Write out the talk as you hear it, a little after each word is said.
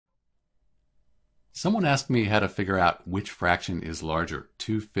Someone asked me how to figure out which fraction is larger,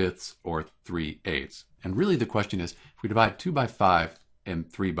 2/5 or 3/8. And really the question is, if we divide 2 by 5 and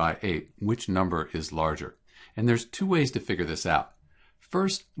 3 by 8, which number is larger? And there's two ways to figure this out.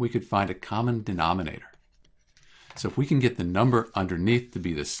 First, we could find a common denominator. So if we can get the number underneath to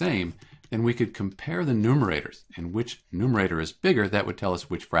be the same, then we could compare the numerators. And which numerator is bigger, that would tell us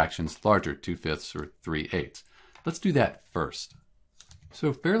which fraction is larger, 2/5 or 3/8. Let's do that first.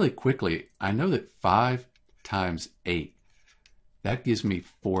 So fairly quickly, I know that 5 times 8, that gives me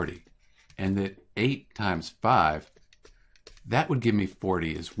 40. And that 8 times 5, that would give me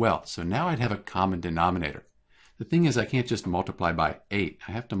 40 as well. So now I'd have a common denominator. The thing is, I can't just multiply by 8.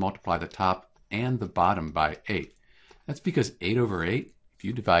 I have to multiply the top and the bottom by 8. That's because 8 over 8, if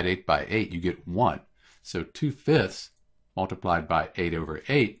you divide 8 by 8, you get 1. So 2/5 multiplied by 8 over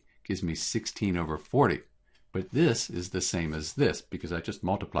 8 gives me 16 over 40. But this is the same as this because I just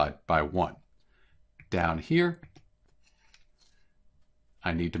multiplied by 1. Down here,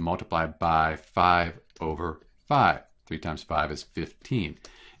 I need to multiply by 5 over 5. 3 times 5 is 15.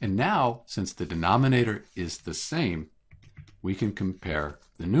 And now, since the denominator is the same, we can compare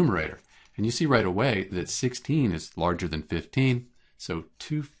the numerator. And you see right away that 16 is larger than 15, so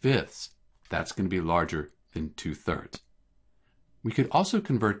 2/5, that's going to be larger than 2/3. We could also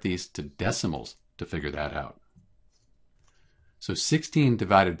convert these to decimals to figure that out. So 16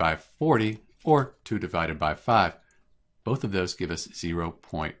 divided by 40, or 2 divided by 5, both of those give us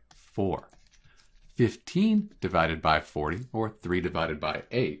 0.4. 15 divided by 40, or 3 divided by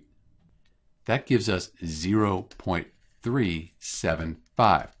 8, that gives us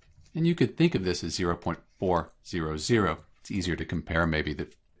 0.375. And you could think of this as 0.400. It's easier to compare maybe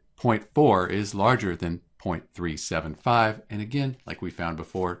that 0.4 is larger than 0.375. And again, like we found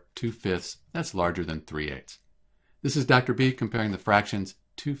before, 2/5, that's larger than 3/8. This is Dr. B comparing the fractions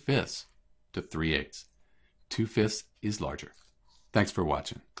 2/5 to 3/8. 2/5 is larger. Thanks for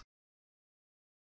watching.